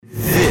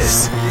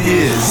This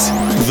is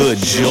The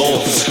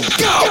Jolt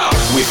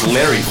with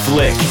Larry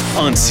Flick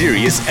on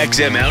Sirius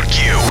XM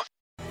OutQ.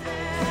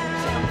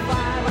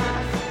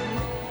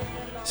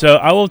 So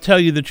I will tell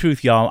you the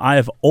truth, y'all. I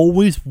have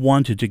always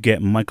wanted to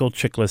get Michael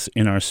Chiklis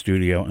in our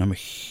studio, and I'm a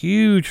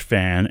huge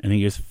fan, and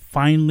he is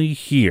finally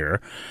here.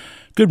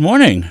 Good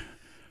morning.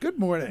 Good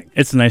morning.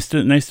 It's nice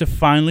to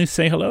finally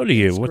say hello to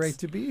you. It's great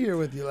to be here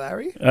with you,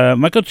 Larry.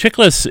 Michael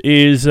Chiklis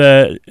is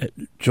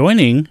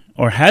joining,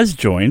 or has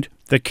joined,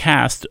 the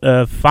cast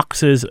of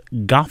Fox's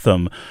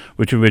Gotham,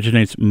 which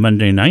originates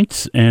Monday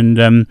nights,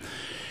 and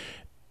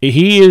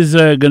he is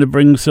going to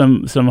bring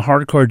some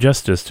hardcore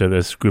justice to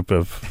this group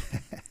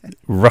of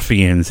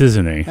ruffians,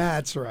 isn't he?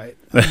 That's right.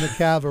 And the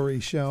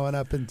cavalry showing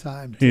up in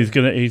time. He's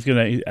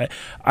gonna.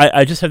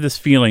 I just have this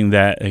feeling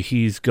that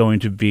he's going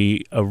to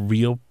be a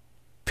real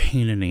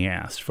pain in the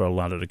ass for a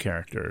lot of the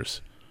characters.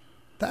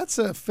 That's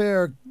a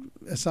fair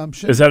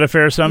assumption. Is that a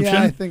fair assumption?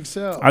 Yeah, I think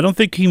so. I don't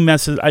think he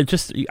messes. I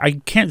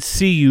can't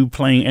see you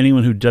playing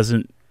anyone who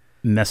doesn't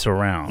mess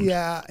around.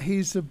 Yeah,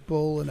 he's a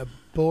bull in a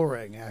bull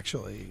ring,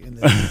 actually, in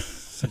this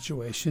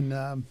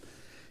situation.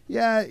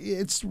 Yeah,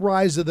 it's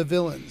Rise of the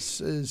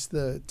Villains is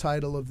the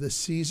title of this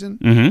season.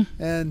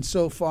 Mm-hmm. And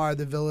so far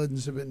the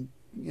villains have been,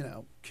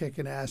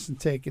 kicking ass and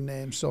taking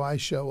names. So I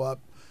show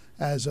up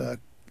as a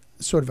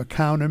sort of a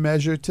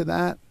countermeasure to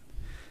that,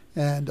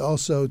 and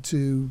also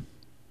to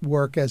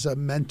work as a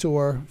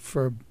mentor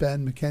for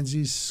Ben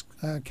McKenzie's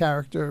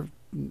character,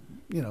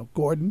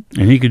 Gordon.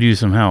 And he could use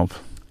some help.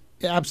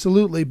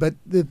 Absolutely, but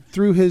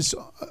through his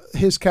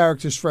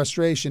character's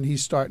frustration,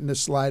 he's starting to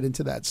slide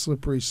into that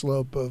slippery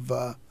slope of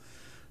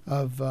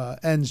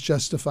ends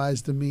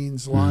justifies the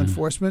means law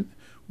enforcement,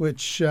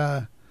 which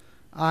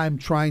I'm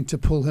trying to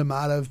pull him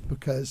out of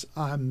because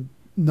I'm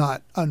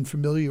not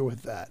unfamiliar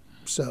with that.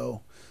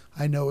 So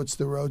I know it's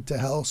the road to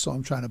hell, so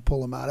I'm trying to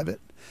pull him out of it.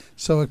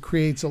 So it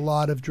creates a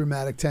lot of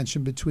dramatic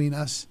tension between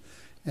us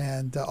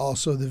and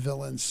also the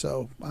villains.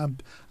 So I'm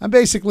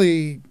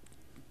basically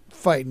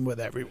fighting with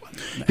everyone.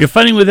 You're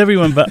fighting with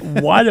everyone, but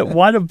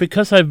why?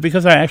 Because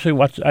I actually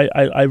watch.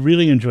 I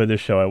really enjoy this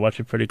show. I watch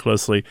it pretty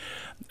closely.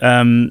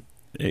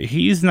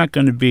 He's not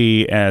going to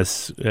be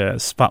as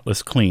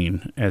spotless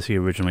clean as he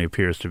originally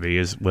appears to be,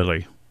 is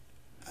Willie?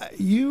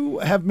 You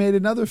have made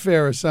another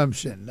fair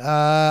assumption.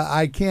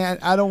 I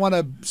don't want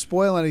to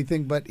spoil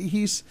anything, but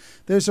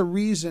there's a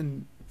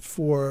reason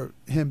for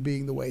him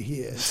being the way he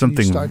is.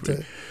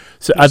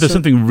 Either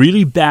something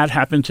really bad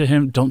happened to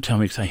him. Don't tell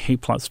me because I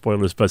hate plot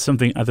spoilers. But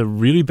something either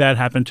really bad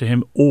happened to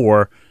him,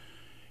 or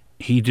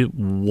he did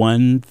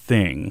one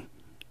thing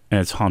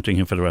and it's haunting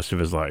him for the rest of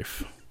his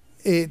life.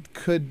 It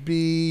could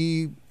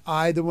be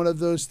either one of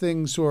those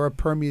things or a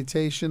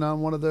permutation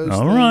on one of those things.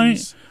 All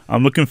right.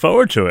 I'm looking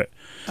forward to it.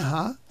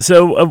 Uh-huh.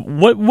 So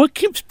what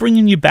keeps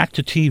bringing you back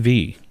to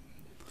TV?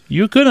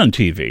 You're good on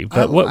TV.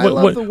 But I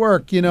love the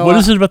work. What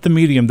is it about the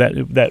medium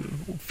that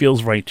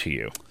feels right to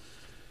you?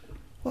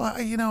 Well,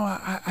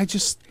 I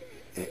just,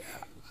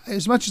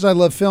 as much as I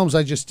love films,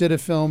 I just did a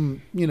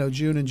film,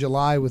 June and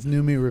July with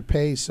Noomi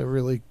Rapace, a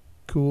really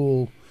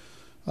cool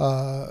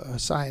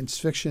science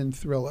fiction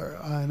thriller,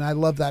 and I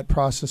love that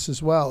process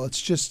as well.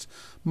 It's just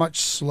much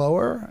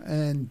slower,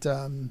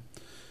 and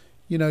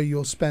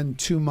you'll spend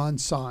 2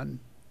 months on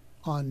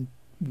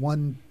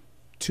 1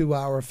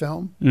 2-hour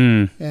film,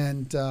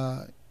 and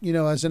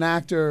as an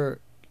actor,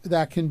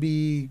 that can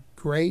be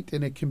great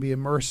and it can be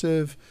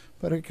immersive,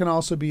 but it can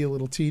also be a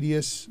little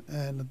tedious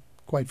and,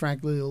 quite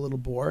frankly, a little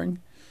boring.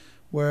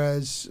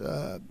 Whereas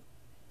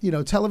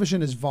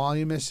television is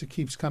voluminous; it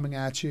keeps coming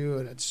at you,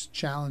 and it's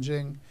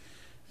challenging.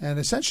 And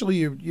essentially,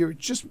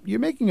 you're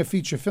making a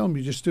feature film.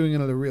 You're just doing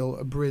it in a real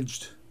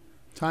abridged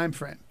time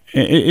frame.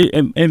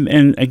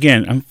 And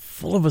again, I'm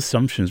full of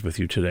assumptions with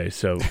you today.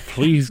 So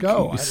please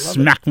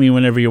smack me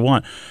whenever you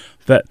want.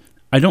 But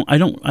I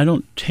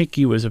don't take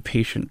you as a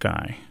patient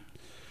guy.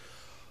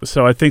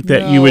 So I think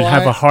that you would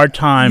have a hard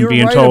time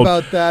being right told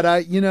about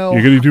that. You're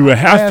going to do a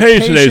half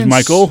page today,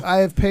 Michael. I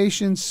have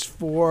patience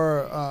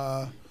for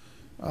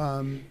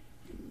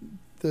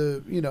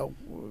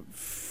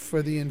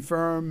for the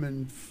infirm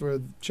and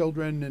for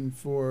children and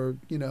for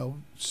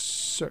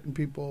certain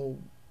people,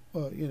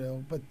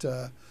 but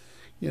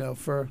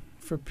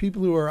for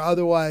people who are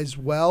otherwise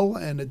well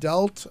and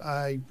adult,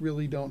 I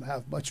really don't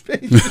have much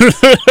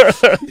patience.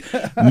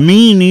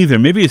 Me neither.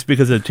 Maybe it's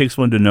because it takes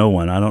one to know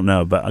one. I don't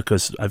know, but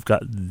because I've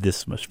got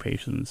this much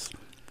patience.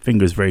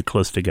 Fingers very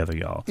close together,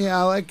 y'all.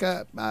 Yeah, I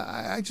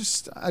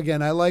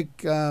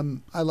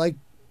like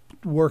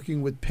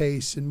working with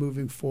pace and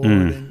moving forward,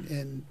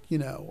 and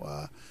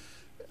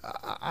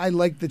I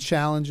like the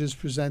challenges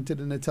presented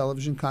in a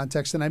television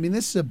context. And I mean,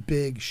 this is a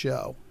big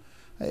show.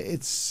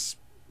 It's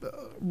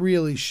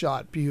really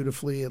shot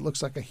beautifully. It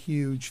looks like a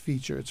huge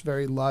feature. It's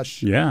very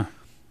lush. Yeah.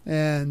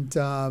 And,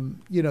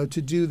 to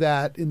do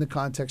that in the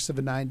context of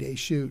a 9-day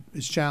shoot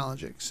is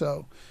challenging.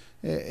 So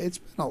it's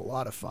been a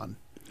lot of fun.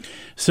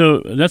 So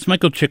that's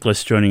Michael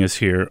Chiklis joining us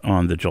here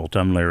on The Jolt.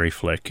 I'm Larry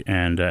Flick.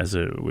 And as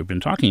we've been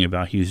talking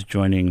about, he's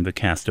joining the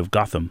cast of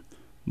Gotham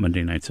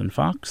Monday nights on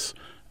Fox.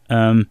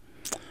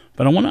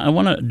 But I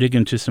want to dig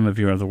into some of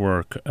your other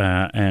work,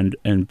 and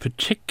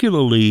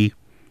particularly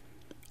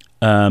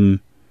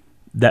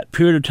that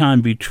period of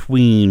time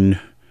between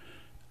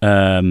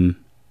the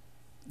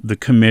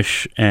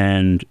commish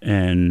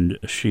and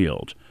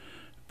Shield,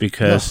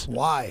 because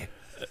why?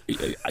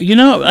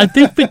 I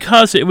think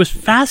because it was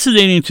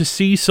fascinating to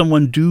see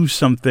someone do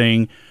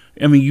something.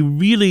 I mean, you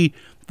really.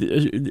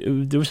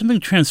 There was something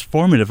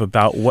transformative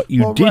about what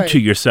you did to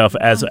yourself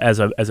as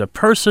a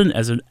person,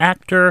 as an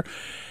actor,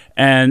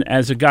 and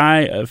as a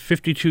guy of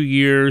 52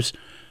 years,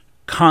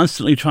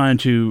 constantly trying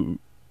to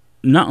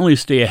not only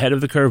stay ahead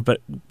of the curve,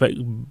 but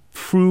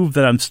prove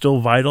that I'm still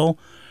vital.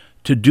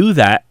 To do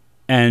that,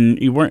 and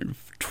you weren't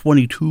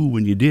 22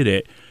 when you did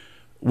it,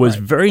 was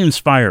very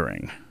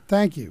inspiring.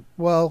 Thank you.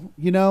 Well,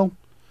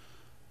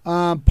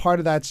 part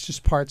of that's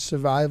just part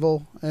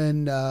survival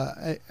and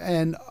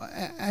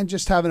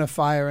just having a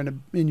fire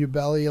in your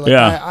belly.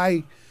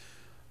 Like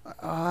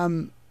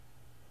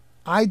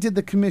I did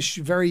the commish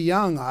very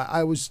young.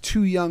 I was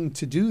too young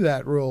to do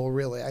that role,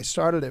 really. I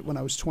started it when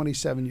I was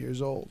 27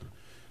 years old.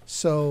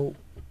 So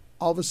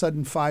all of a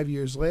sudden, 5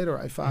 years later,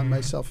 I found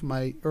myself in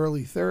my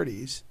early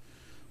 30s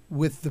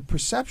with the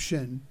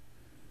perception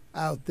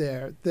out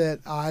there that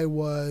I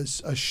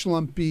was a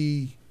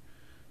schlumpy,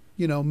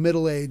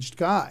 middle-aged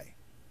guy.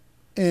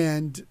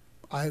 And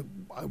I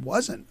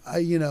wasn't.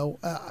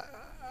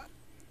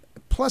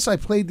 Plus, I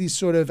played these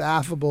sort of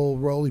affable,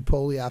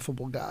 roly-poly,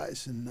 affable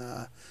guys,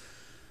 and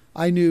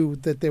I knew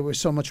that there was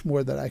so much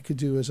more that I could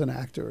do as an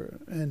actor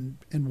and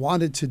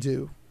wanted to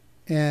do.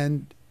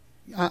 And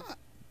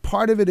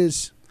part of it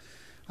is,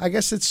 I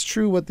guess it's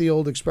true what the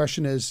old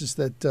expression is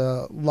that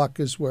luck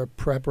is where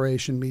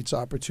preparation meets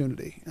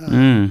opportunity.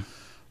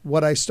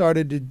 What I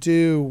started to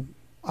do,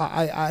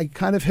 I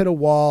kind of hit a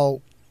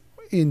wall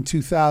in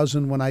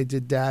 2000 when I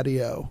did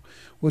Daddy-O,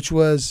 which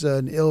was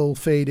an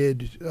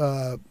ill-fated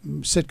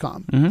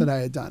sitcom that I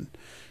had done.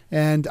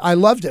 And I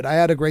loved it. I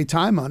had a great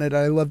time on it.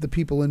 I loved the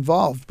people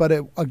involved. But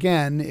it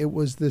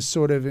was this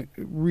sort of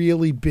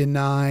really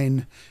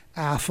benign,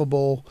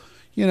 affable,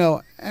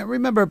 and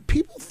remember,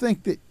 people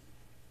think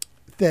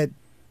that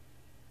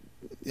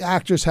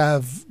actors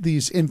have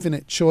these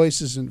infinite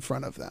choices in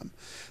front of them.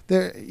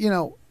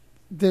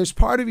 There's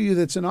part of you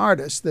that's an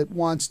artist that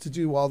wants to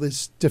do all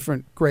this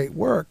different great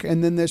work.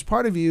 And then there's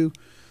part of you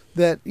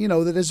that,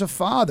 that is a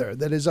father,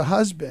 that is a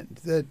husband,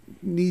 that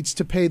needs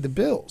to pay the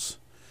bills.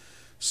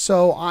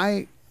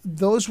 So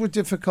those were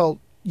difficult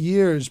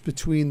years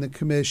between the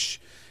commish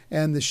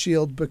and the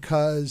Shield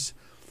because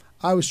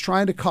I was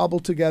trying to cobble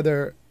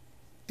together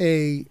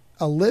a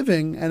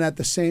living and at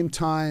the same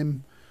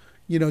time,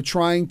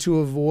 trying to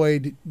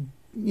avoid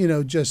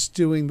just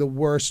doing the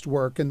worst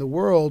work in the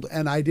world.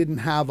 And I didn't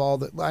have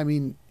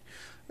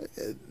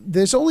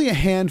there's only a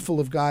handful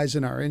of guys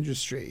in our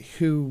industry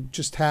who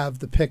just have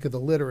the pick of the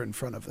litter in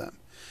front of them.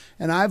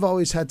 And I've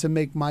always had to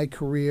make my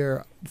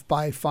career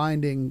by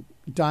finding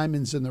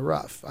diamonds in the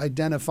rough,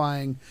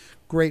 identifying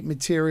great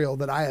material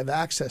that I have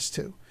access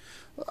to.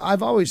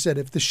 I've always said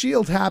if the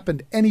Shield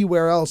happened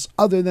anywhere else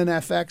other than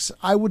FX,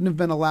 I wouldn't have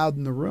been allowed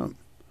in the room.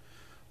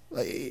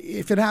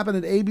 If it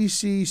happened at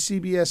ABC,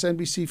 CBS,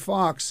 NBC,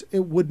 Fox,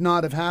 it would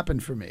not have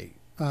happened for me.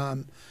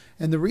 And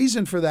the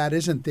reason for that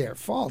isn't their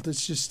fault.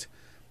 It's just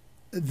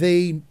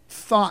they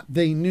thought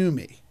they knew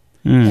me.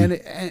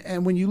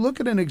 And when you look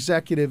at an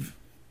executive,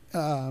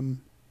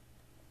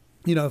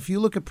 if you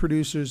look at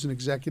producers and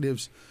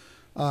executives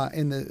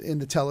in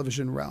the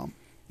television realm,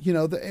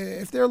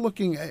 if they're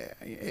looking,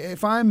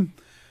 if I'm,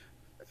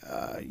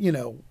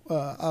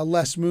 a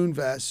Les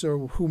Moonves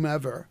or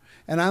whomever,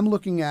 and I'm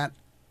looking at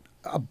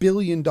 $1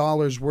 billion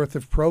worth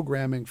of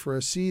programming for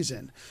a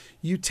season,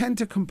 you tend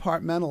to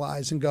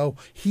compartmentalize and go,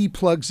 he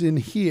plugs in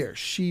here,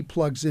 she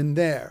plugs in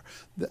there.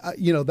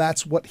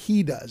 That's what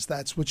he does.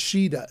 That's what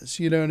she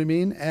does. You know what I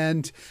mean?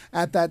 And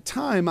at that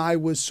time, I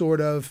was sort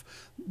of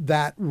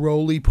that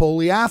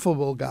roly-poly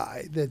affable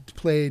guy that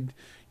played,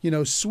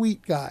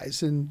 sweet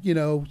guys and,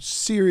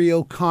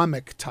 serial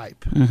comic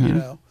type,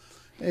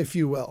 if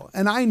you will.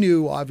 And I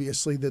knew,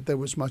 obviously, that there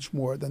was much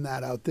more than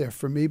that out there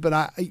for me.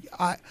 But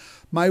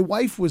my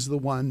wife was the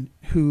one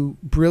who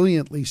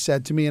brilliantly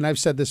said to me, and I've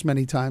said this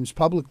many times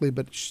publicly,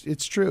 but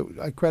it's true.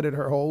 I credit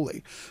her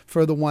wholly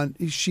for the one.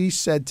 She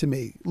said to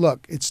me,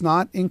 look, it's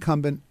not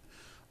incumbent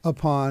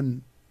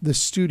upon the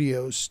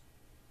studios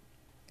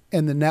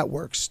and the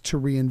networks to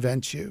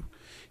reinvent you.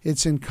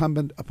 It's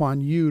incumbent upon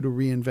you to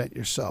reinvent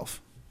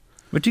yourself.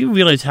 But do you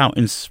realize how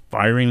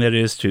inspiring that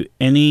is to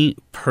any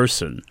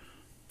person,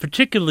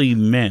 particularly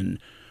men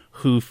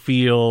who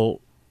feel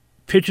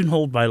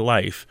pigeonholed by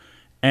life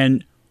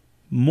and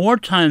more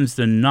times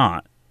than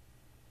not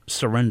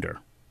surrender?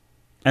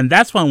 And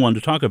that's why I wanted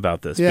to talk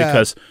about this,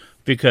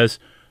 because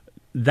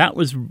that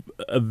was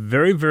a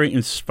very, very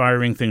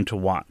inspiring thing to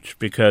watch,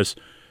 because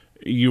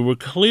you were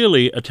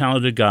clearly a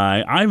talented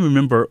guy. I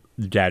remember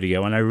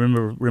Daddy-O, and I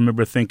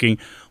remember thinking,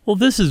 well,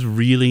 this is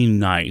really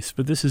nice,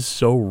 but this is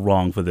so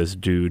wrong for this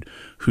dude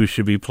who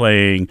should be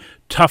playing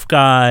tough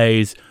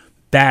guys,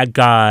 bad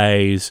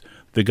guys,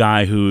 the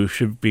guy who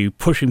should be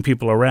pushing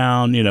people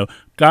around,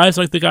 guys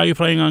like the guy you're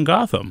playing on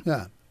Gotham.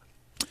 Yeah.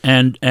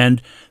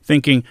 And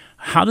thinking,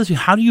 how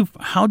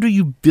do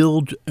you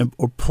build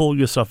or pull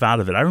yourself out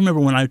of it? I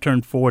remember when I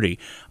turned 40,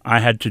 I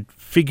had to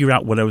figure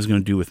out what I was going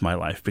to do with my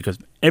life, because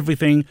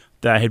everything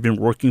that I had been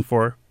working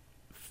for,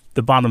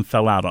 the bottom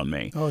fell out on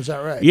me. Oh, is that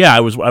right? Yeah, I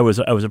was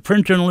a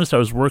print journalist. I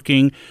was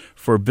working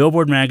for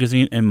Billboard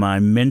magazine, and my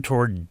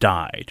mentor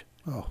died.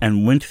 Oh.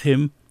 And with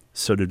him,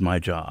 so did my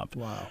job.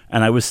 Wow.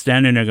 And I was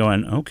standing there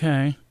going,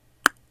 okay,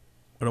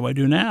 what do I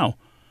do now?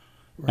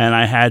 Right. And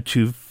I had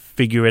to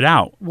figure it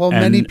out. Well,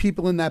 many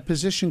people in that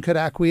position could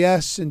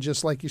acquiesce and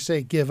just, like you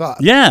say, give up.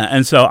 Yeah,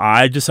 and so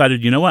I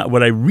decided, you know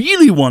what I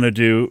really want to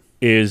do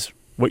is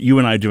what you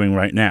and I are doing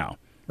right now.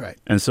 Right.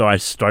 And so I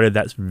started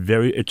that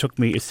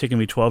it's taken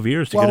me 12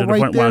 years to get to the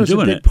point where I'm doing it. Well, right there is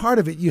a big part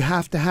of it. You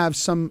have to have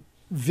some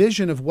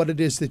vision of what it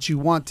is that you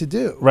want to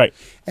do. Right.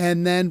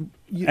 And then...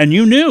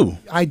 you knew.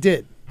 I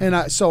did.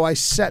 And so I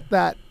set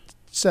that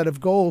set of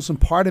goals, and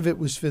part of it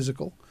was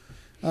physical.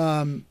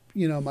 My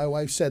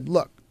wife said,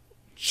 look,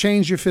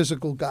 change your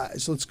physical,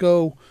 guys. Let's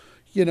go,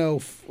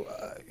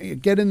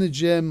 get in the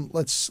gym.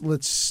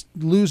 Let's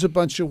lose a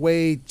bunch of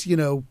weight.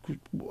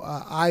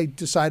 I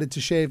decided to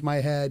shave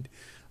my head.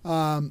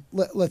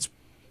 Let's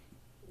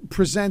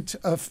present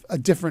a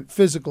different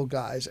physical,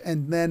 guys.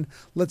 And then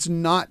let's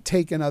not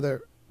take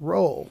another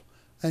role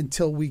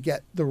until we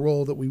get the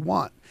role that we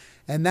want.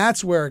 And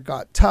that's where it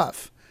got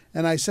tough.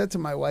 And I said to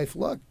my wife,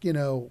 look,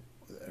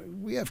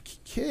 we have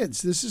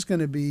kids. This is going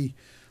to be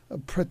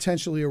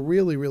potentially a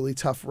really, really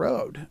tough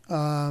road.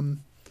 And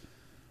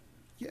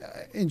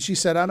she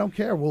said, I don't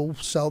care. We'll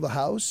sell the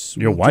house.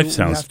 Your wife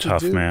sounds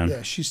tough, man.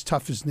 Yeah, she's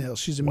tough as nails.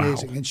 She's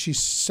amazing. Wow. And she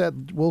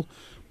said, we'll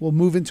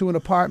move into an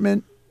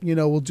apartment.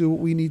 We'll do what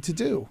we need to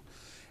do.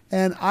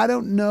 And I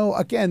don't know.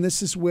 Again,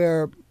 this is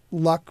where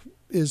luck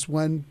is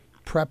when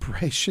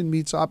preparation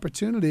meets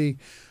opportunity,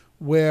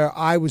 where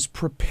I was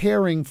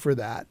preparing for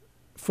that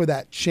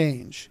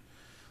change.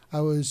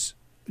 I was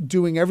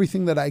doing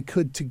everything that I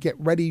could to get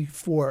ready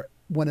for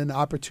when an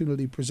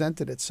opportunity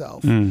presented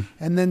itself. And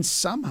then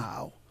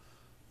somehow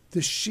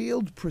the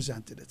Shield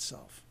presented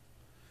itself.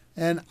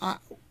 And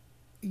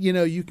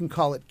you can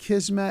call it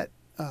kismet,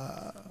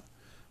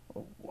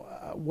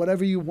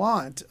 whatever you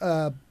want.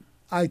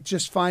 I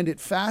just find it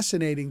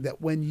fascinating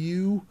that when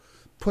you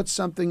put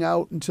something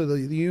out into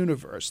the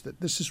universe,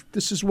 that this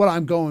is what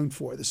I'm going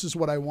for, this is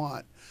what I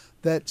want,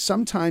 that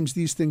sometimes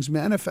these things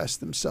manifest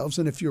themselves,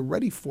 and if you're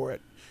ready for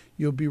it,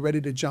 you'll be ready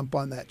to jump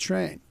on that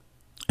train.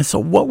 And so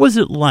what was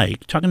it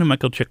like, talking to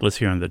Michael Chiklis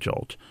here on The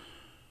Jolt,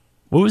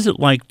 what was it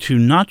like to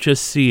not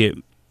just see it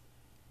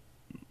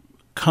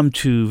come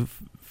to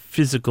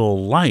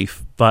physical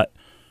life, but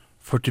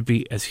for it to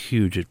be as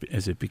huge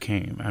as it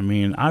became? I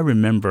mean, I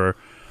remember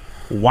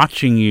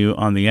watching you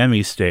on the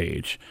Emmy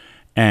stage,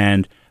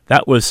 and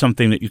that was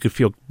something that you could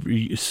feel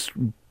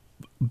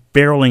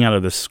barreling out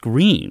of the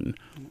screen.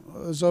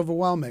 It was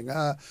overwhelming.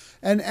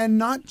 And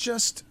not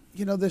just,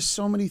 there's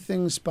so many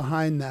things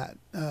behind that.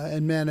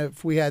 And man,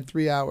 if we had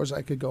 3 hours,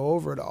 I could go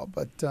over it all.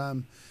 But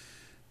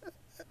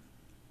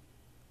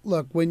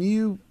look, when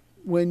you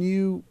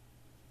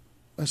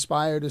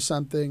aspire to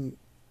something,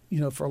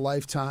 for a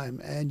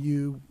lifetime, and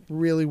you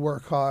really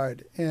work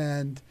hard,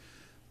 and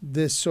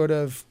this sort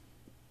of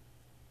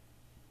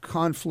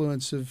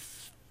confluence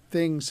of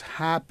things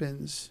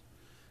happens,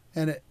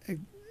 and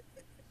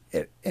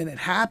it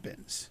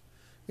happens,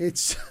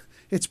 it's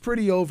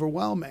pretty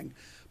overwhelming.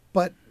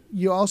 But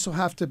you also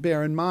have to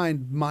bear in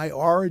mind my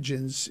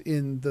origins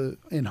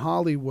in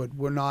Hollywood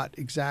were not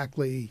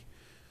exactly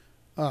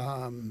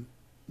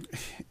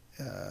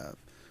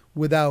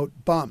without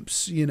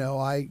bumps.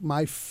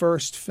 My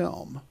first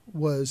film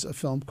was a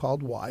film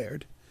called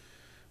Wired,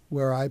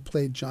 where I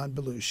played John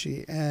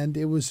Belushi, and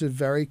it was a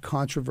very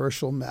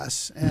controversial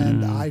mess,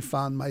 and I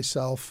found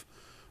myself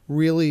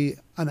really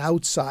an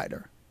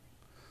outsider.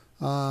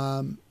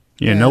 No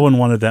one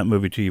wanted that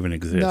movie to even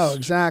exist. No,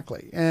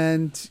 exactly.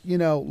 And,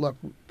 look,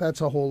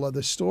 that's a whole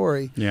other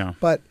story. Yeah.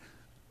 But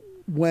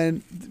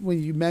when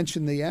you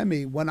mentioned the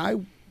Emmy, when I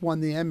won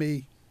the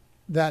Emmy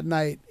that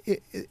night,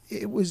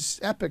 it was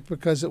epic,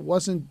 because it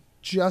wasn't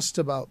just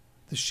about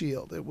the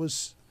Shield. It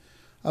was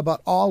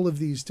about all of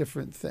these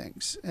different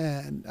things.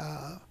 And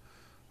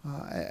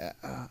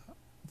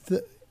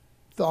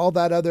all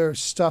that other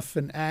stuff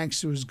and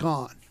angst was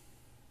gone.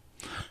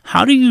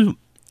 How do you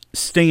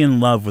stay in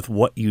love with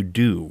what you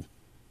do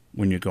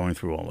when you're going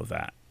through all of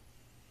that?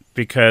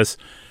 Because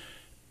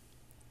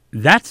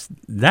that's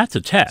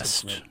a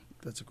test.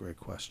 That's a great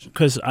question.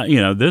 Because,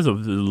 there's a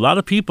lot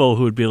of people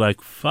who would be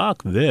like,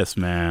 fuck this,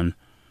 man.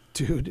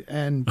 Dude,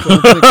 and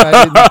don't think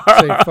I didn't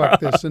say fuck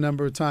this a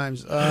number of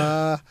times.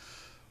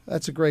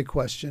 That's a great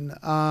question.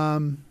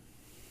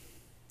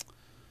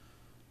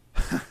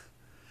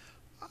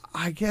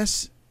 I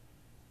guess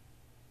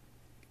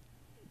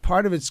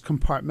part of it's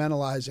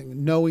compartmentalizing,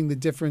 knowing the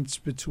difference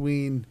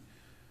between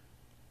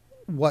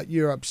what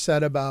you're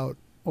upset about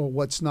or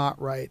what's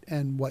not right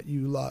and what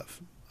you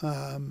love.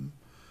 And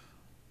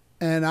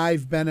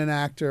I've been an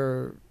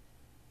actor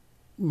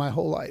my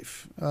whole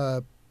life.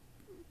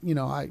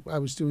 I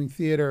was doing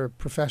theater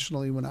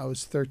professionally when I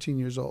was 13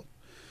 years old.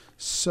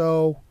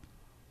 So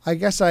I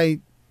guess I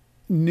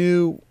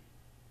knew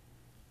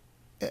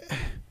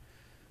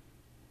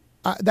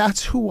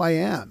that's who I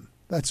am.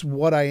 That's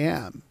what I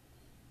am.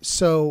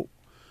 So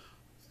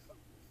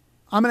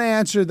I'm going to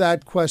answer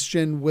that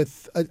question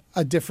with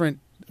a different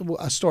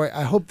story.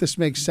 I hope this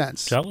makes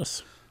sense. Tell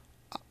us.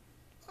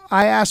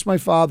 I asked my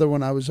father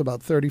when I was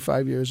about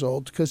 35 years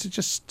old, because it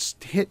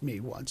just hit me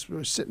once. We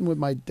were sitting with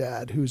my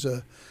dad, who's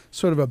a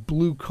sort of a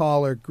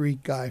blue-collar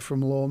Greek guy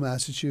from Lowell,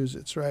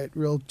 Massachusetts, right?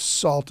 Real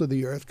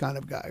salt-of-the-earth kind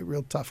of guy,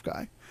 real tough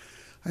guy.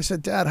 I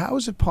said, Dad, how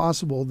is it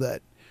possible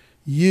that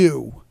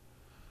you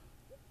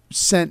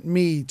sent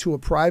me to a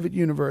private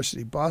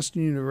university,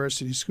 Boston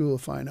University School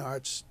of Fine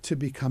Arts, to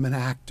become an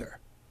actor?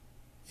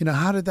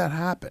 How did that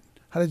happen?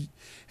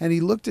 And he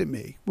looked at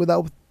me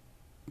without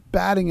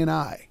batting an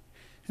eye.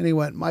 And he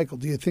went, Michael,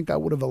 do you think I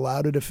would have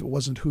allowed it if it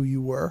wasn't who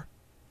you were?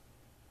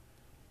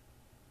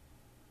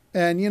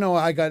 And,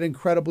 I got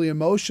incredibly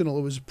emotional.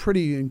 It was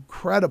pretty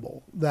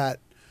incredible that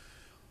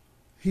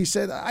he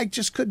said, I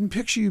just couldn't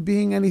picture you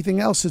being anything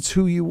else. It's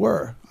who you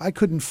were. I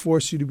couldn't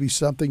force you to be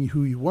something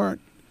who you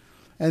weren't.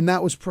 And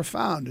that was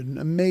profound and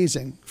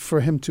amazing for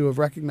him to have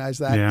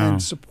recognized that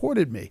and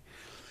supported me.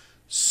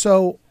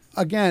 So,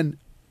 again,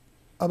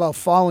 about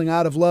falling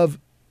out of love,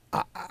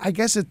 I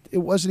guess it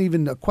wasn't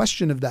even a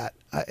question of that.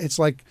 It's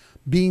like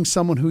being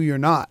someone who you're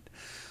not.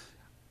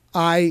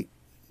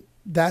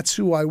 That's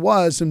who I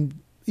was. And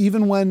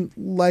even when,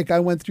 I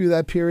went through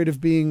that period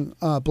of being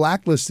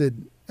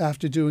blacklisted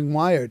after doing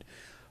Wired,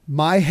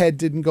 my head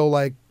didn't go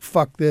like,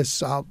 fuck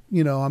this. I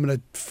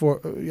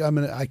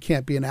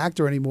can't be an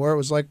actor anymore. It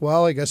was like,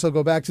 well, I guess I'll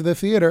go back to the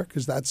theater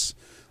because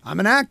I'm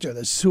an actor.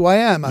 This is who I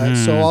am.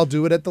 So I'll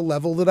do it at the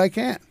level that I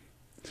can.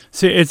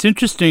 See, it's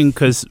interesting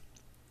because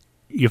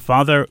your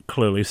father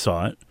clearly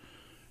saw it.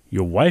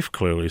 Your wife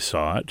clearly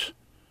saw it.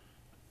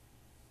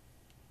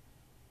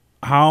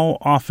 How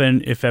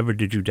often, if ever,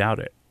 did you doubt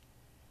it?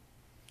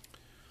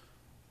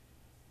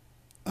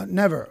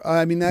 Never.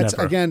 I mean, that's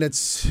Never. Again,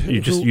 it's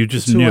you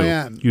just who knew. I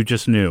am. You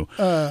just knew.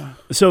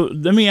 So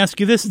let me ask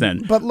you this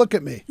then. But look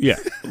at me. Yeah.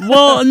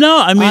 Well, no,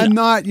 I mean, I'm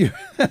not you.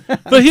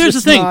 But here's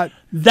the thing.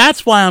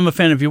 That's why I'm a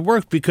fan of your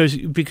work because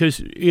you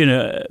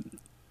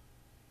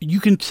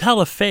can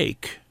tell a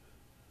fake.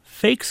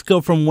 Fakes go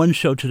from one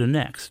show to the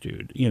next,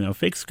 dude.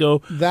 Fakes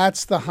go.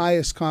 That's the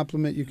highest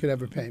compliment you could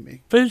ever pay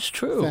me. But it's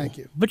true. Thank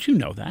you. But you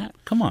know that.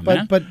 Come on,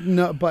 man. But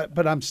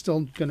I'm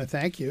still going to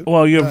thank you.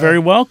 Well, you're very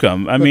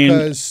welcome.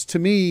 Because to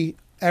me,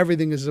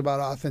 everything is about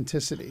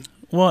authenticity.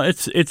 Well, I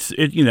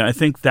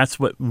think that's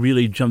what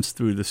really jumps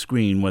through the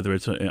screen, whether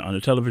it's on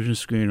a television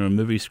screen or a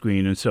movie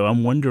screen. And so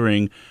I'm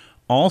wondering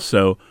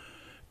also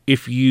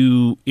if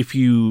you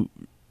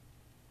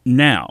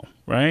now,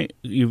 right?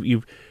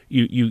 You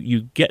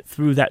get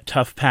through that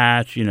tough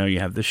patch. You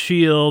have the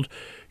Shield.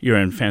 You're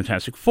in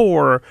Fantastic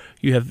Four.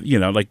 You have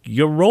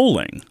you're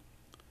rolling.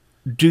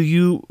 Do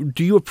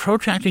you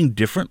approach acting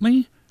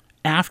differently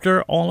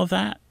after all of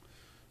that?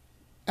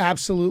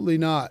 Absolutely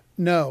not.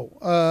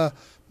 No.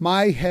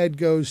 My head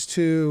goes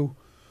to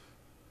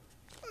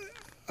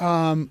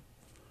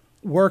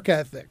work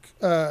ethic.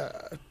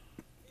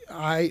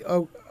 I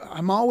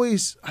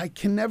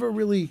can never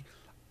really.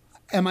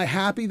 Am I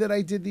happy that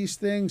I did these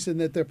things and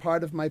that they're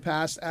part of my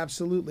past?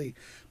 Absolutely.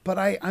 But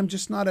I'm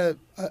just not a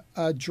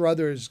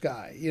druthers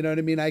guy. You know what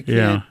I mean? I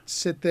can't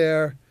sit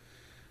there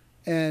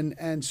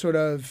and sort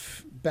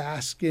of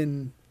bask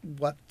in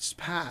what's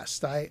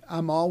past.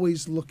 I'm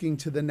always looking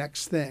to the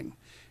next thing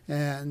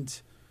and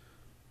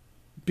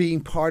being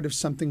part of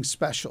something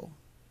special.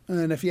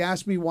 And if you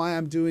ask me why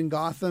I'm doing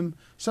Gotham,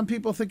 some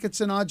people think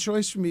it's an odd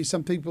choice for me.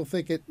 Some people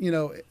think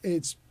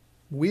it's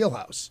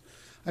wheelhouse.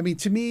 I mean,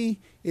 to me,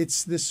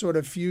 it's this sort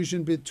of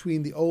fusion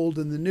between the old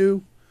and the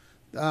new.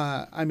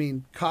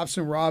 Cops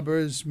and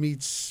Robbers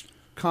meets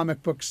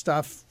comic book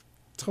stuff,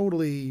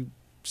 totally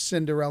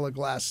Cinderella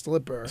glass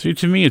slipper. See,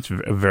 to me, it's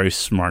a very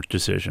smart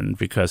decision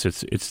because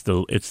it's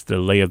the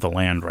lay of the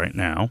land right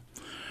now.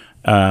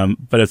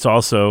 But it's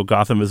also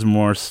Gotham is a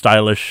more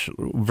stylish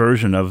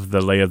version of the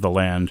lay of the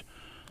land.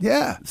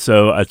 Yeah.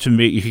 So to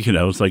me,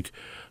 it's like,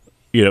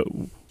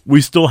 we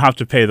still have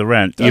to pay the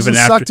rent. Doesn't even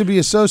after suck to be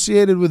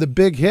associated with a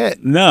big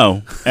hit.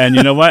 No, and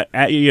you know what?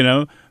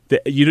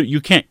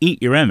 You can't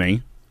eat your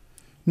Emmy.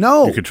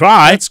 No, you could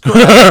try, that's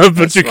correct.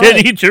 but you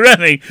can't eat your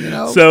Emmy.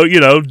 So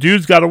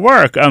dude's got to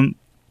work.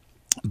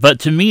 But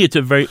to me, it's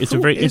a very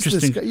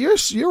interesting.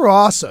 You're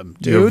awesome,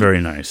 dude. You're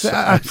very nice.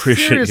 I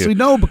appreciate seriously, you.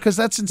 no, because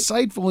that's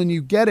insightful and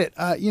you get it.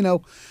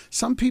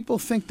 Some people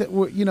think that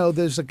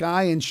there's a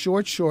guy in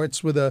short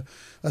shorts with a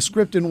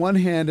script in one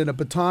hand and a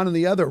baton in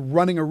the other,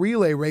 running a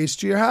relay race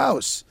to your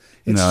house.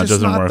 It's no, it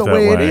just doesn't not work the that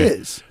way way. it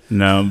is.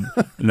 No,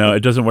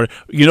 it doesn't work.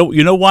 You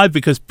know why?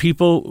 Because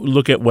people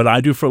look at what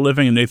I do for a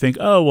living and they think,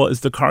 oh, well,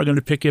 is the car going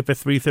to pick you up at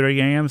 3:30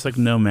 a.m.? It's like,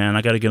 no, man,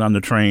 I got to get on the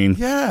train.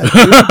 Yeah, dude,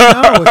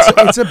 no,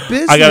 it's a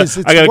business.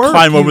 I got to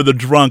climb over the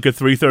drunk at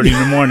 3:30 in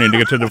the morning to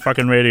get to the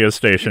fucking radio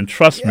station.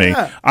 Trust me,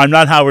 I'm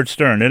not Howard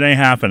Stern. It ain't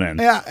happening.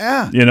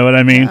 Yeah. You know what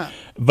I mean? Yeah.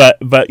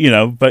 but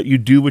you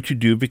do what you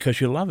do because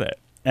you love it.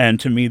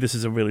 And to me, this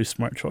is a really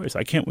smart choice.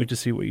 I can't wait to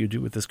see what you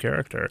do with this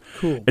character.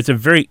 Cool. It's a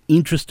very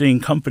interesting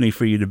company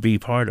for you to be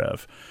part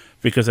of,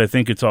 because I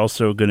think it's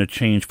also going to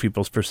change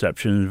people's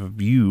perception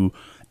of you.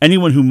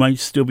 Anyone who might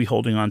still be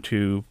holding on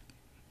to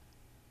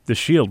the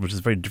Shield, which is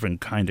a very different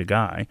kind of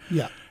guy,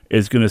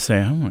 is going to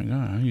say, oh my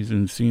God, he's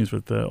in scenes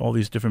with all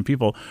these different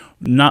people.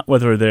 Not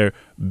whether they're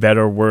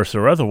better, worse,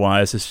 or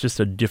otherwise. It's just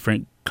a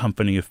different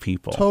company of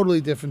people. Totally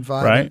different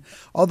vibe. Right?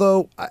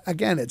 Although,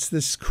 again, it's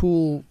this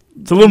cool...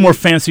 It's a little more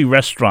fancy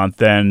restaurant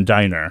than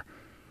diner,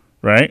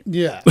 right?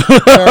 Yeah.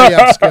 Very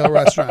upscale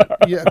restaurant.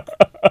 Yeah,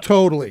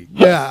 totally.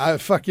 Yeah,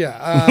 fuck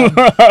yeah.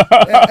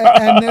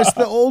 And there's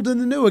the old and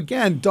the new.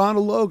 Again,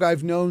 Donald Logue,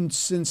 I've known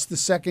since the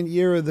second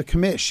year of the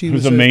commish. He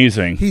was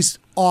amazing. He's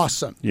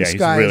awesome. Yeah, this he's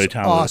guy really is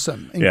talented.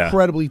 awesome.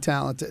 Incredibly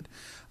talented.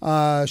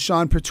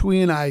 Sean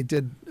Pertwee and I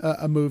did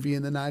a movie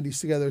in the 90s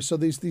together. So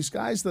these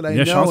guys that I know.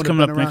 Yeah, Sean's and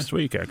coming have up been next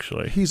week,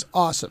 actually. He's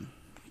awesome.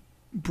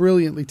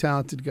 Brilliantly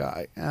talented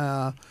guy.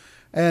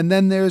 And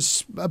then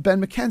there's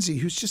Ben McKenzie,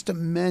 who's just a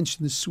mensch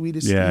and the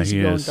sweetest,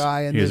 easygoing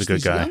guy. And he's a good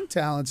these guy. young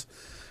talents,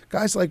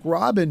 guys like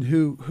Robin,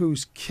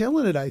 who's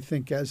killing it, I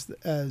think,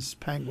 as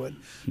Penguin.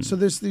 So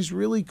there's these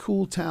really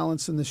cool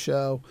talents in the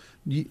show,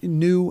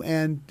 new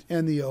and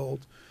the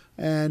old.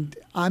 And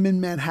I'm in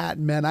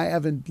Manhattan, man. I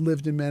haven't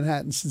lived in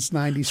Manhattan since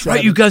 '97. That's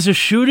right, you guys are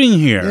shooting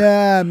here.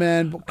 Yeah,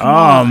 man.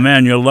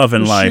 Man, you're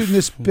loving We're life. shooting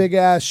this big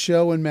ass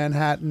show in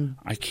Manhattan.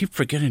 I keep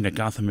forgetting that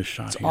Gotham is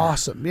shot here.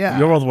 Awesome, yeah.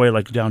 You're all the way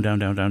like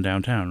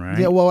downtown, right?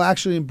 Yeah, well,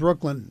 actually in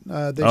Brooklyn,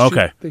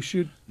 they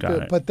shoot. Got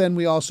it. But then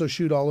we also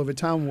shoot all over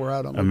town when we're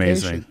out on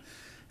location.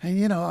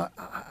 Amazing.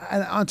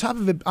 And on top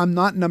of it, I'm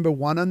not number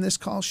one on this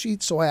call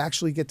sheet, so I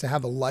actually get to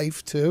have a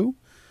life too.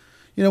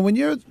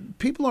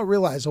 People don't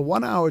realize a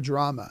 1 hour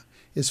drama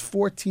is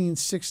 14,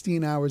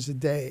 16 hours a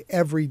day,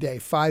 every day,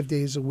 5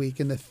 days a week.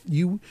 And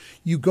you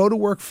go to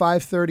work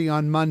 5:30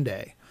 on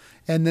Monday,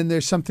 and then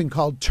there's something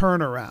called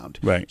turnaround.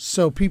 Right.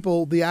 So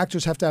the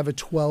actors have to have a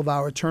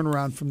 12-hour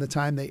turnaround from the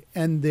time they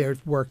end their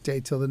workday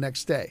till the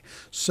next day.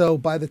 So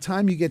by the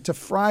time you get to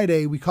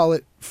Friday, we call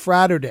it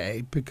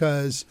Fratterday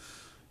because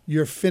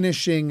you're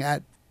finishing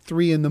at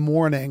 3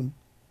 a.m.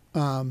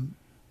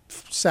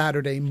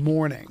 Saturday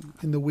morning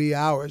in the wee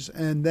hours.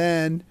 And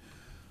then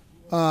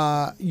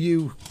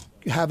you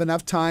have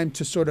enough time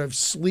to sort of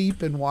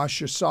sleep and wash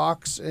your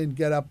socks and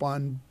get up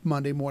on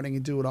Monday morning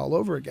and do it all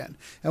over again.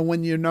 And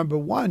when you're number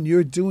one,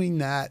 you're doing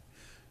that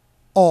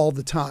all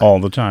the time. All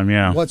the time,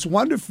 yeah. What's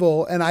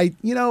wonderful, and I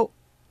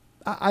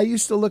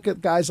used to look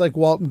at guys like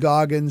Walton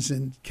Goggins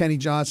and Kenny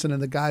Johnson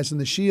and the guys in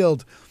the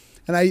Shield,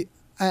 and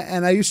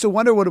I used to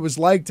wonder what it was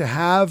like to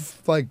have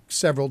like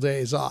several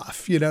days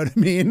off. You know what I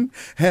mean?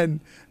 And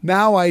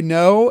now I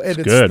know, and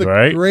it's good, the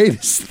right?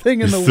 greatest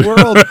thing in the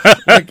world.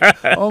 Like,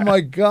 oh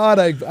my God,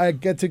 I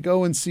get to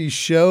go and see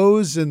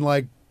shows and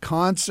like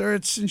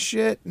concerts and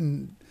shit.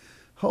 And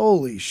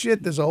holy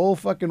shit, there's a whole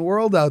fucking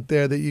world out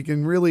there that you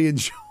can really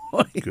enjoy.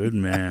 Good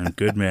man.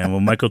 Well,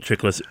 Michael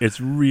Chiklis,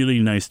 it's really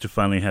nice to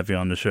finally have you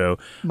on the show.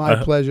 My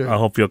pleasure. I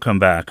hope you'll come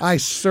back. I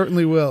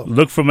certainly will.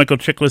 Look for Michael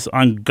Chiklis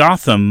on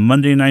Gotham,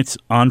 Monday nights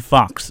on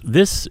Fox.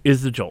 This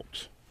is The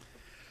Jolt.